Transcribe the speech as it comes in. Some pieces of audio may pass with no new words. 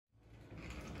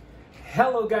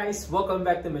Hello guys! Welcome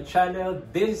back to my channel.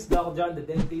 This is Dr. John the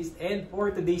Dentist, and for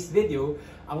today's video,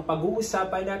 ang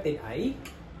pag-uusapan natin ay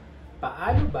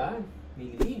paano ba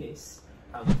nililinis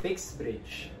ang fixed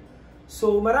bridge.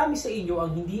 So marami sa inyo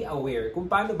ang hindi aware kung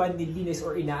paano ba nililinis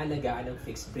or inaalagaan ang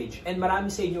fixed bridge, and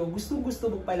marami sa inyo ang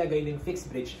gustong-gusto magpalagay ng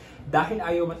fixed bridge dahil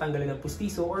ayaw matanggalan ng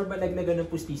pustiso or malaglagan ng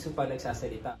pustiso pag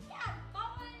nagsasalita.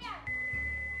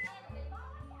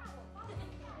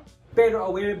 Pero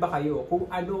aware ba kayo kung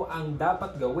ano ang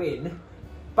dapat gawin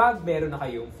pag meron na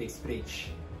kayong fixed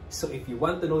bridge? So if you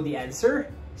want to know the answer,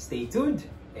 stay tuned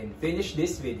and finish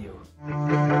this video.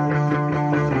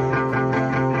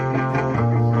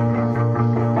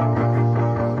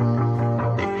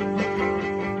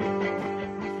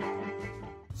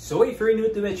 So if you're new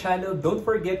to my channel, don't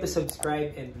forget to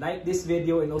subscribe and like this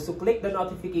video, and also click the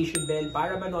notification bell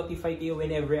para ma-notify kayo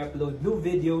whenever I upload new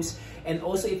videos. And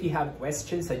also if you have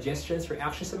questions, suggestions,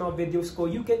 reactions sa mga videos ko,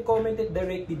 you can comment it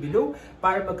directly below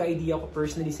para magka-idea ko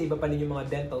personally sa iba pa ninyong mga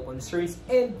dental concerns.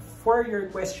 And for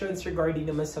your questions regarding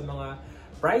naman sa mga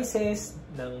prices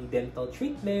ng dental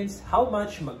treatments, how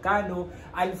much, magkano.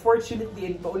 Unfortunately,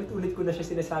 and paulit-ulit ko na siya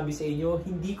sinasabi sa inyo,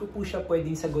 hindi ko po siya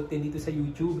pwedeng sagutin dito sa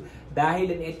YouTube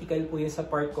dahil unethical po yun sa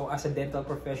part ko as a dental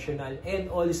professional, and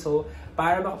also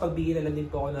para makapagbigay na lang din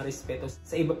po ako ng respeto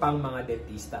sa iba pang mga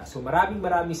dentista. So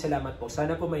maraming salamat po.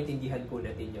 Sana po maintindihan po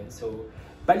natin yun. So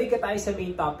balik tayo sa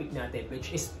main topic natin, which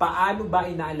is paano ba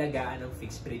inaalagaan ang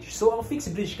fixed bridge. So ang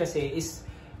fixed bridge kasi is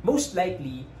most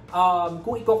likely,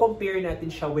 kung i-compare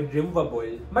natin siya with removable,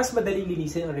 mas madaling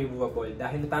linisin ang removable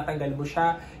dahil natatanggal mo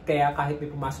siya, kaya kahit may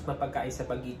pumasok na pagkain sa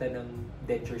pagitan ng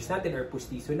dentures natin or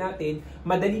pustiso natin,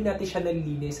 madali natin siya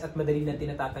nalilinis at madali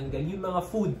natin natatanggal yung mga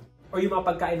food o yung mga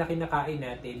pagkain na kinakain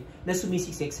natin na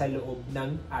sumisisik sa loob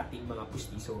ng ating mga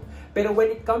pustiso. Pero when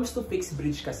it comes to fixed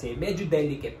bridge kasi, medyo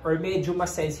delicate or medyo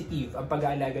mas sensitive ang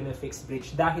pag-aalaga ng fixed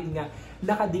bridge dahil nga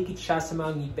nakadikit siya sa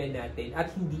mga ngipin natin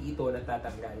at hindi ito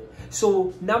natatanggal.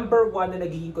 So, number one na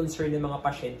nagiging concern ng mga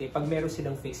pasyente pag meron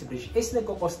silang fixed bridge is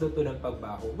nagkakos daw ito ng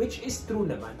pagbaho, which is true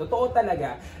naman. Totoo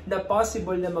talaga na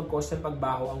possible na mag-cause ng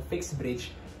pagbaho ang fixed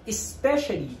bridge,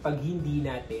 especially pag hindi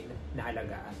natin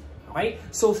naalagaan. Okay?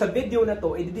 So sa video na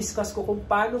to, i-discuss ko kung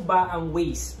paano ba ang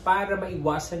ways para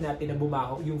maiwasan natin na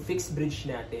bumaho yung fixed bridge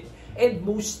natin, and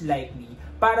most likely,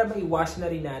 para maiwasan na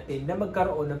rin natin na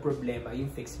magkaroon ng problema yung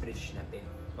fixed bridge natin.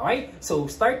 Okay? So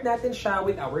start natin siya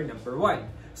with our number one.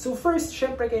 So first,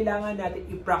 syempre kailangan natin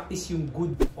i-practice yung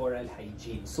good oral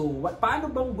hygiene. So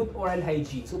paano bang good oral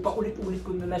hygiene? So paulit-ulit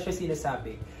ko na siya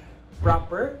sinasabi.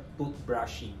 Proper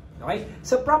toothbrushing. Okay?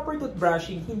 Sa proper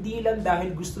toothbrushing, hindi lang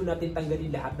dahil gusto natin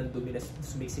tanggalin lahat ng dumi na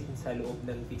sumiksik sa loob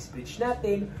ng fixed bridge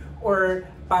natin, or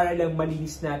para lang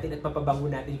malinis natin at mapabango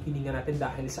natin yung hininga natin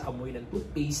dahil sa amoy ng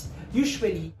toothpaste.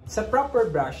 Usually, sa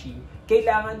proper brushing,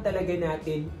 kailangan talaga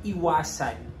natin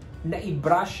iwasan na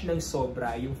i-brush ng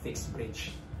sobra yung fixed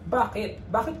bridge. Bakit?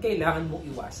 Bakit kailangan mong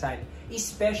iwasan?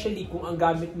 Especially kung ang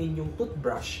gamit ninyong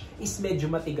toothbrush is medyo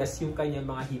matigas yung kanyang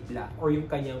mga hibla or yung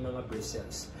kanyang mga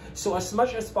bristles. So as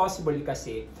much as possible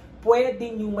kasi,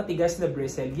 pwedeng yung matigas na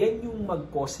bristle, yan yung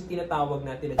mag-cause ng tinatawag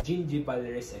natin na gingival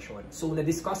recession. So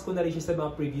na-discuss ko na rin siya sa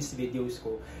mga previous videos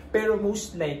ko. Pero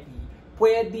most likely,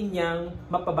 pwede niyang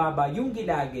mapababa yung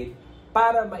gilagid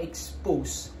para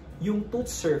ma-expose yung tooth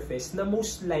surface na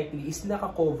most likely is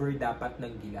naka-cover dapat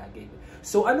ng gilagid.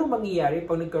 So, anong mangyayari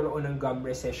pag nagkaroon ng gum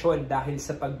recession dahil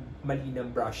sa pagmali ng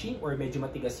brushing or medyo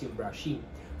matigas yung brushing?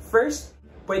 First,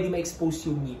 pwede ma-expose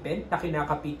yung ngipin na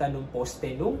kinakapitan ng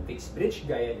poste ng fixed bridge,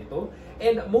 gaya nito.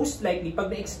 And most likely,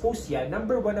 pag na-expose yan,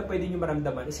 number one na pwede nyo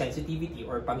maramdaman is sensitivity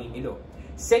or pangingilo.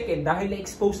 Second, dahil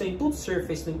na-expose na yung tooth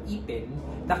surface ng ipin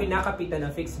na kinakapitan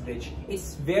ng fixed bridge,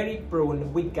 it's very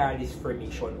prone with caries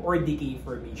formation or decay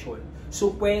formation.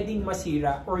 So, pwedeng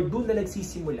masira or doon na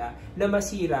nagsisimula na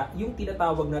masira yung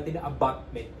tinatawag natin na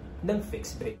abutment ng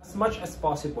fixed bridge. As much as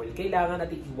possible, kailangan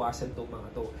natin iwasan itong mga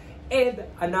to. And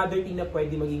another thing na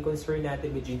pwede maging concern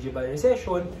natin with gingival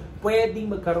recession,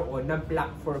 pwedeng magkaroon ng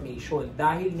plaque formation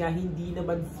dahil nga hindi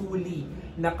naman fully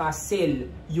nakasil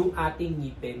yung ating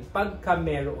ngipin pagka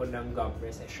meron ng gum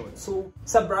recession. So,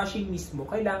 sa brushing mismo,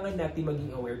 kailangan natin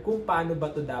maging aware kung paano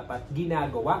ba ito dapat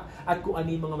ginagawa at kung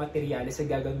ano yung mga materyales na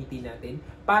gagamitin natin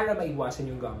para maiwasan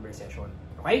yung gum recession.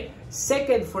 Okay?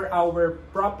 Second, for our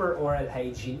proper oral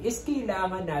hygiene is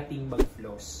kailangan nating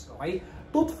mag-floss. Okay?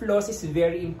 Tooth floss is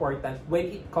very important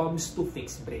when it comes to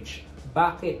fixed bridge.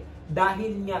 Bakit?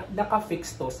 Dahil nga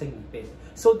naka-fix to sa ngipin.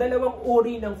 So, dalawang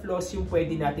uri ng floss yung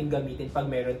pwede natin gamitin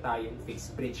pag meron tayong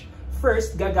fixed bridge.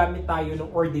 First, gagamit tayo ng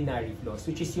ordinary floss,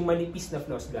 which is yung manipis na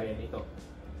floss gaya nito.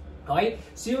 Okay?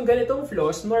 So yung ganitong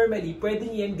floss, normally,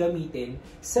 pwede niyan gamitin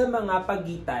sa mga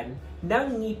pagitan ng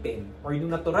ngipin or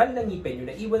yung natural na ngipin, yung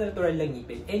naiwan na natural na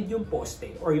ngipin, and yung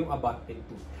poste or yung abutment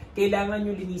tooth. Kailangan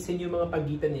nyo linisin yung mga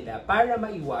pagitan nila para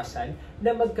maiwasan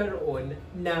na magkaroon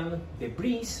ng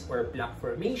debris or plaque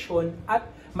formation at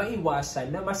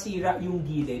maiwasan na masira yung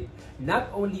gilid, not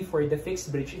only for the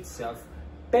fixed bridge itself,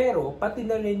 pero pati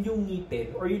na rin yung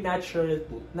ngipin or yung natural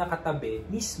tooth na katabi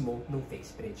mismo ng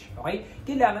fixed bridge. Okay?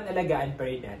 Kailangan alagaan pa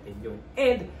rin natin yun.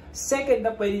 And second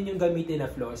na pwede nyo gamitin na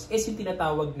floss is yung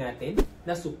tinatawag natin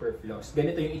na super floss.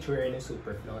 Ganito yung itsura ng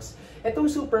super floss. Itong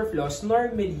super floss,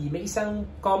 normally, may isang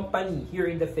company here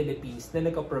in the Philippines na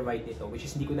nagka-provide nito, which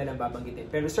is hindi ko na lang babanggitin.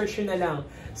 Pero search nyo na lang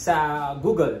sa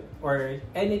Google or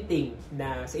anything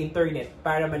na sa internet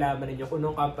para malaman ninyo kung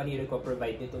anong company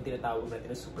nagka-provide nitong tinatawag natin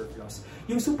na super floss.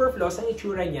 Yung super floss, ang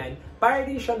itsura niyan, para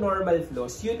din siya normal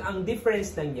floss. Yun ang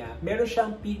difference na niya. Meron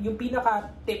siyang, yung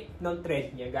pinaka-tip ng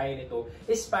thread niya, gaya nito,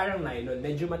 is parang nylon.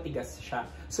 Medyo matigas siya.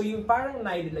 So yung parang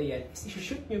nylon na yan, is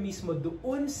i-shoot nyo mismo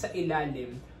doon sa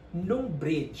ilalim nung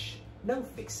bridge, ng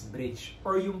fixed bridge,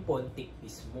 or yung pontic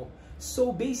mismo.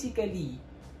 So basically,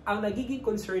 ang nagiging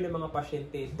concern ng mga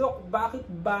pasyente, Dok, bakit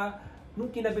ba nung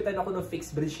kinabitan ako ng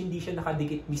fixed bridge, hindi siya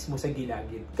nakadikit mismo sa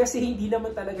gilagid? Kasi hindi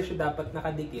naman talaga siya dapat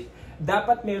nakadikit.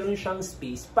 Dapat meron siyang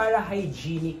space para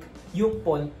hygienic yung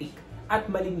pontic at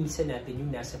malinisan natin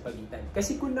yung nasa pagitan.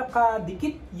 Kasi kung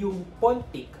nakadikit yung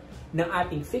pontic ng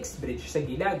ating fixed bridge sa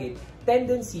gilagid,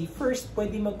 tendency, first,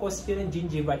 pwede mag-cause yun ng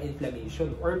gingival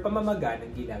inflammation or pamamaga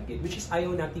ng gilagid, which is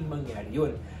ayaw nating mangyari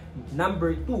yun.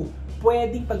 Number 2,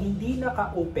 pwedeng pag hindi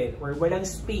naka-open or walang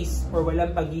space or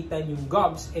walang pagitan yung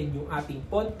gums and yung ating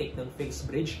pontic ng fixed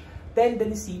bridge,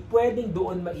 tendency, pwedeng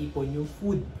doon maipon yung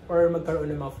food or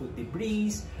magkaroon ng mga food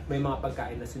debris, may mga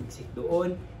pagkain na sumisik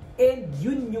doon, and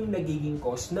yun yung nagiging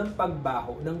cause ng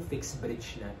pagbaho ng fixed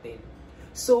bridge natin.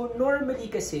 So, normally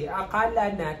kasi,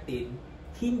 akala natin,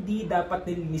 hindi dapat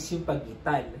nilinis yung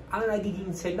pagitan. Ang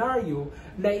nagiging senaryo,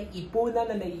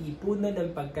 naiipunan ng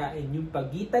pagkain yung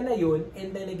pagitan na yun,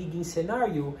 and the nagiging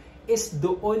senaryo is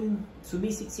doon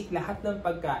sumisiksik lahat ng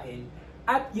pagkain,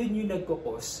 at yun yung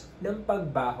nagkukos ng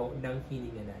pagbaho ng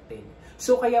hininga natin.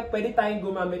 So, kaya pwede tayong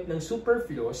gumamit ng super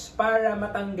floss para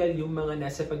matanggal yung mga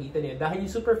nasa pagitan niya. Dahil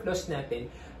yung super floss natin,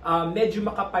 medyo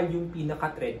makapal yung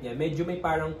pinaka-thread niya. Medyo may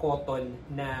parang cotton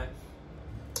na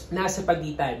nasa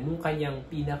pagitan ng kanyang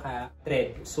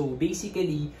pinaka-thread. So,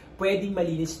 basically, pwedeng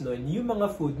malinis nun yung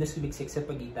mga food na sumiksik sa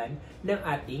pagitan ng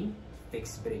ating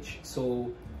fixed bridge.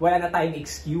 So, wala na tayong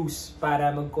excuse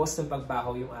para mag-cause ng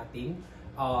pagbaho yung ating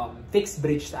fixed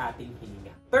bridge sa ating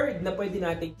hininga. Third na pwede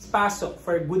natin pasok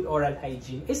for good oral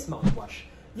hygiene is mouthwash.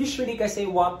 Usually kasi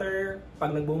water,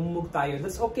 pag nagbumumug tayo,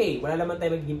 that's okay. Wala naman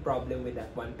tayo magiging problem with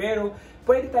that one. Pero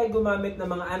pwede tayo gumamit ng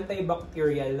mga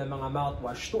antibacterial na mga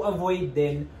mouthwash to avoid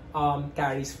then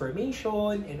caries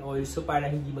formation and also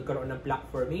para hindi magkaroon ng plaque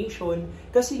formation.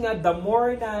 Kasi nga, the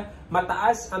more na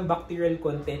mataas ang bacterial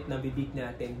content ng bibig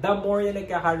natin, the more na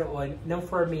nagkakaroon ng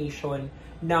formation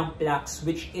ng plaques,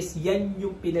 which is yan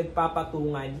yung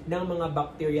pinagpapatungan ng mga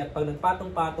bacteria. At pag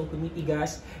nagpatong-patong,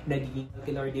 tumitigas, nagiging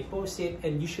calcular deposit,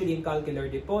 and usually yung calcular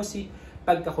deposit,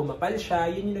 pagka kumapal siya,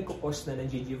 yun yung nagkukos na ng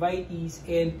gingivitis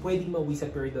and pwedeng mawi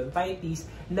sa periodontitis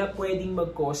na pwedeng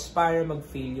mag-cause para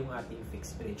mag-fail yung ating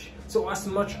fixed bridge. So as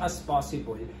much as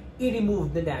possible,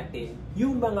 i-remove na natin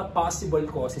yung mga possible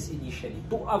causes initially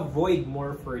to avoid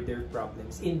more further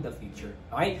problems in the future.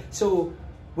 Okay? So,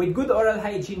 with good oral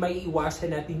hygiene, may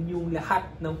iwasan natin yung lahat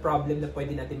ng problem na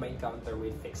pwede natin ma-encounter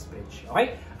with fixed bridge.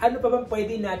 Okay? Ano pa bang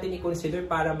pwede natin i-consider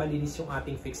para malinis yung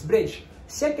ating fixed bridge?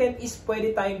 Second is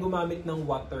pwede tayong gumamit ng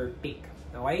water pick.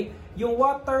 Okay? Yung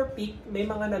water pick, may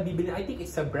mga nabibili, I think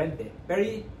it's a brand eh. Pero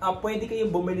pwede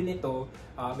kayong bumili nito,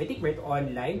 I think meron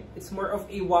online. It's more of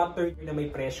a water na may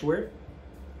pressure.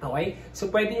 Okay? So,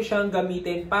 pwede nyo siyang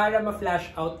gamitin para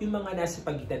ma-flash out yung mga nasa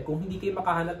pagitan. Kung hindi kayo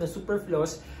makahanap ng super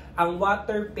floss, ang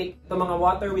water pick, ito mga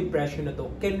water with pressure na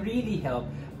to, can really help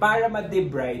para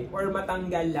ma-debride or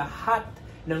matanggal lahat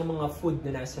ng mga food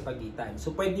na nasa pagitan.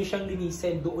 So, pwede nyo siyang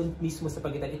linisin doon mismo sa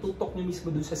pagitan. Itutok nyo mismo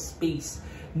doon sa space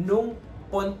nung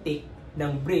pontic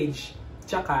ng bridge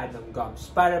tsaka ng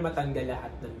gums para matanggal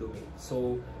lahat ng dumi.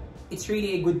 So, it's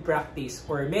really a good practice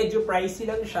or medyo pricey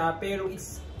lang siya pero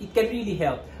it can really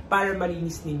help para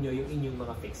malinis ninyo yung inyong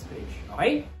mga fixed bridge.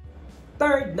 Okay?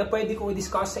 Third, na pwede kong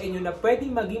i-discuss sa inyo na pwedeng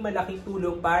maging malaking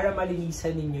tulong para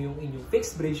malinisan ninyo yung inyong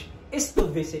fixed bridge is to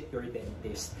visit your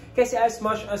dentist. Kasi as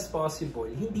much as possible,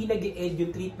 hindi nag-e-end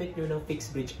yung treatment nyo ng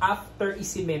fixed bridge after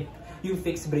i-cement yung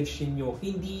fixed bridge ninyo.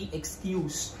 Hindi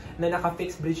excuse na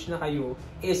naka-fixed bridge na kayo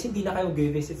is hindi na kayo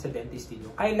visit sa dentist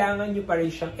niyo. Kailangan nyo pa rin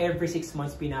siyang every 6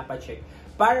 months pinapacheck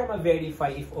para ma-verify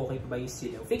if okay ba yung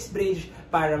silang fixed bridge,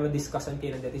 para ma-discussan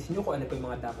kayo ng dentist niyo kung ano pa yung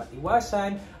mga dapat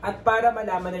iwasan, at para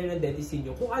malaman na rin ng dentist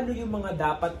niyo kung ano yung mga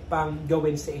dapat pang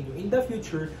gawin sa inyo in the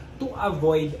future to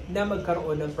avoid na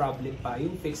magkaroon ng problem pa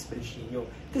yung fixed bridge niyo.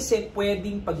 Kasi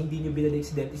pwedeng pag hindi nyo binalik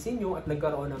sa dentist niyo at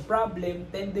nagkaroon ng problem,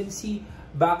 tendency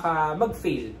baka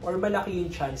mag-fail or malaki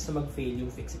yung chance na mag-fail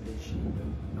yung fixed bridge niyo.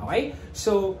 Okay?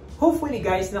 So, hopefully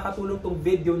guys, nakatulong tong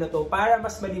video na to para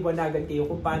mas maliwanagan kayo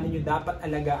kung paano nyo dapat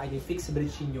alagaan yung fixed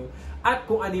bridge niyo at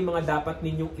kung ano yung mga dapat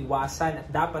ninyong iwasan at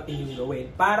dapat ninyong gawin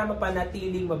para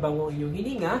mapanatiling mabango inyong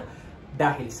hininga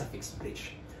dahil sa fixed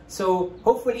bridge. So,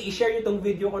 hopefully, i-share nyo tong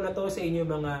video ko na to sa inyong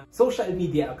mga social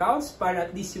media accounts para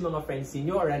at least yung mga friends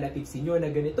niyo or relatives niyo na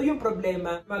ganito yung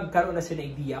problema, magkaroon na sila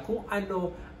idea kung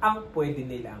ano ang pwede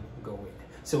nilang gawin.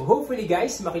 So, hopefully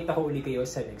guys, makita ko uli kayo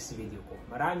sa next video ko.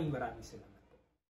 Maraming salamat.